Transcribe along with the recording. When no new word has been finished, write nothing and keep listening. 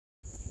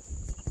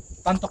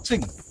Tan Tock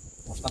Seng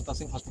of Tan Tock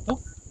Seng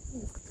Hospital.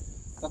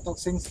 Tan Tock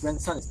Seng's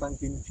grandson is Tan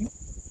Kim Ching.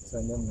 So,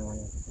 and then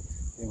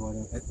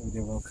they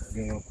were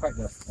quite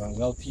a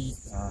wealthy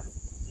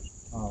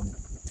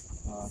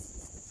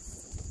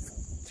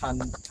Tan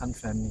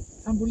family.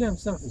 Tan Bule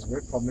himself is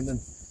very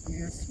prominent. You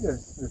can see the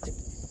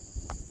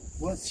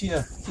words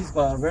here. He's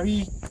got a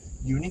very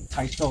unique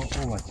title.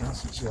 Oh, I can't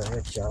see here.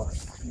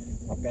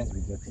 Bands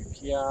with the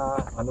Pia,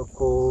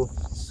 Anoko,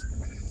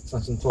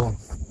 something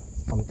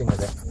like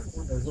that.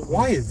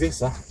 Why is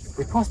this?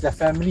 Because their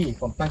family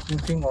from Tan Kim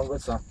Ching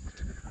onwards,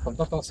 from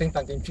Tan Tock Seng,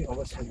 Tan Kim Ching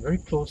onwards, had very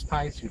close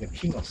ties with the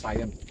King of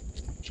Siam.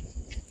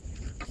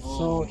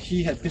 So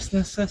he had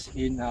businesses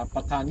in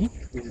Pattani,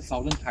 which is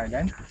southern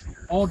Thailand,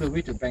 all the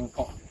way to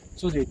Bangkok.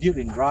 So they deal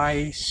in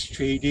rice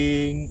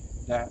trading,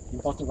 they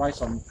imported rice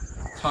from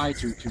Thai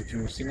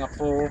to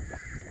Singapore.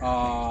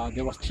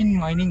 There was tin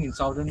mining in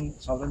southern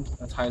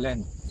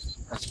Thailand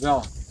as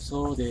well.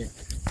 So the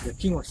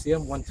King of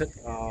Siam wanted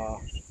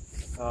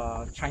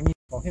Chinese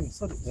for him.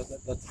 So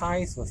the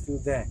ties were still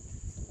there.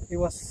 It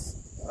was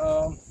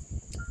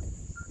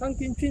Tan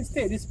Kim Ching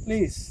stayed at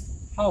this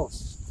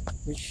house,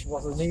 which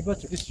was a neighbor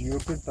to this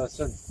European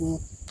person who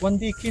one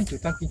day came to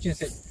Tan Kim Ching and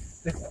said,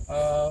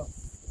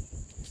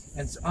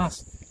 and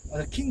asked,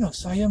 the King of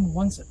Siam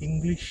wants an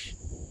English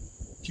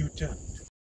tutor.